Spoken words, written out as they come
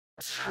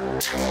Hey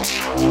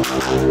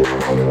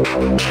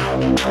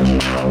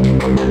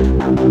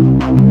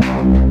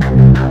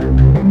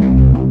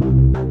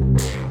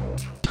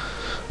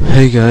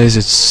guys,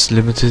 it's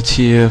Limited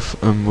here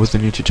with a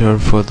new tutorial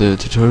for the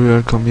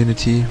tutorial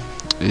community.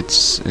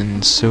 It's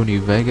in Sony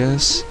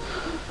Vegas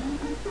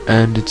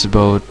and it's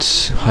about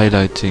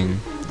highlighting.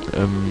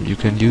 You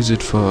can use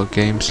it for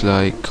games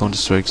like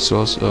Counter-Strike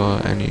Source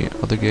or any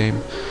other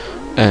game.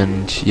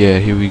 And yeah,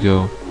 here we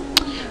go.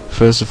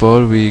 First of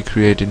all, we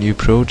create a new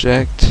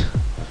project.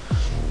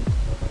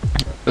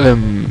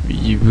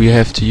 We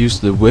have to use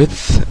the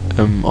width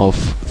of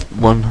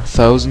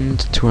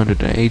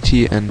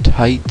 1280 and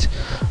height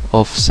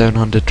of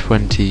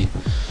 720.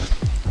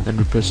 Then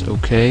we press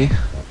OK.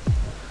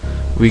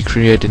 We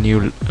create a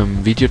new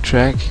video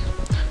track.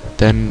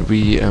 Then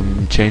we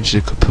change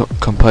the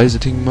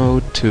compositing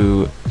mode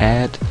to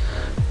add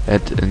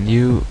a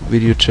new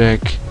video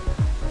track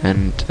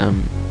and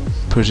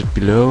push it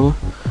below.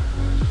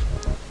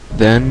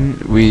 Then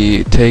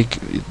we take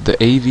the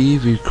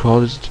AV we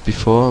recorded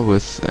before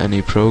with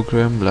any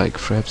program like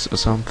Fraps or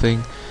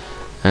something,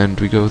 and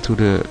we go to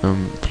the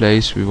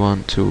place we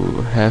want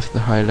to have the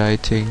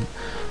highlighting,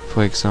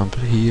 for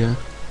example here,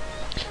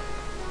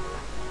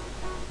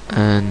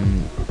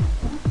 and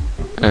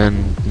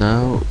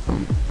now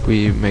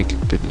we make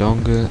it a bit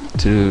longer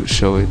to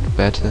show it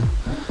better.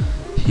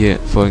 Here,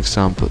 for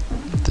example,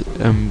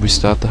 we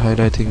start the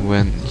highlighting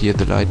when here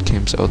the light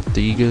comes out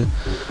the eagle,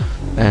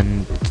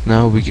 and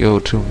now we go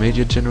to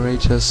media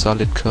generator,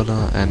 solid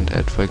color, and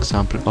add, for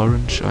example,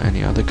 orange or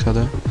any other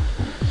color.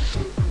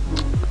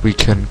 We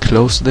can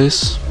close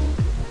this,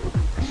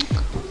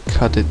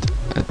 cut it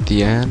at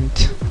the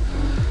end.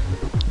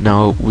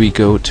 Now we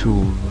go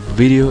to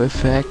video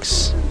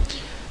effects,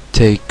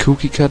 take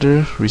cookie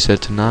cutter,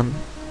 reset to none,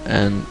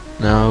 and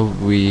now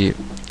we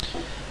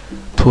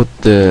put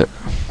the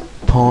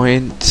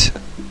point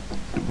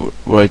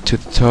right to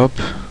the top,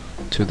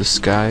 to the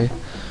sky,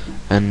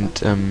 and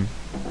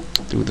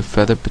do the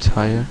feather bit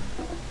higher.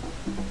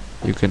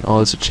 You can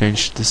also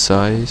change the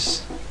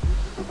size,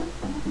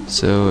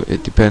 so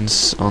it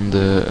depends on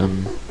the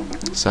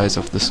size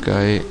of the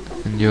sky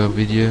in your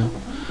video.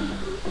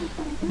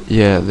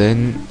 Yeah,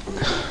 then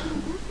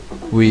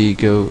we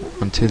go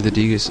until the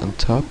dig is on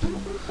top,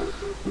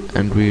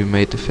 and we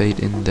made the fade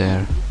in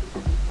there,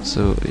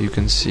 so you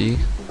can see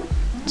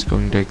it's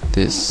going like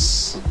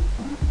this.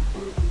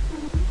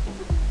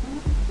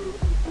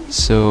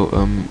 So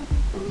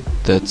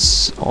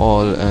that's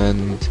all,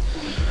 and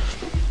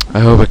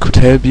I hope I could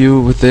help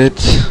you with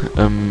it.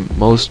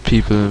 Most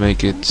people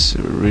make it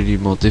really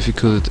more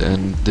difficult,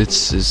 and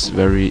this is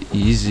very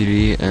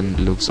easily and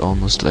looks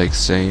almost like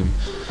same.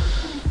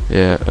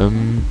 Yeah,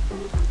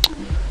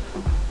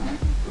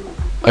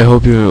 I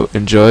hope you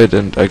enjoyed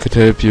and I could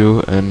help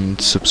you,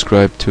 and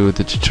subscribe to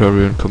the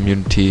tutorial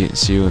community.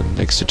 See you in the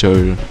next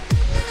tutorial.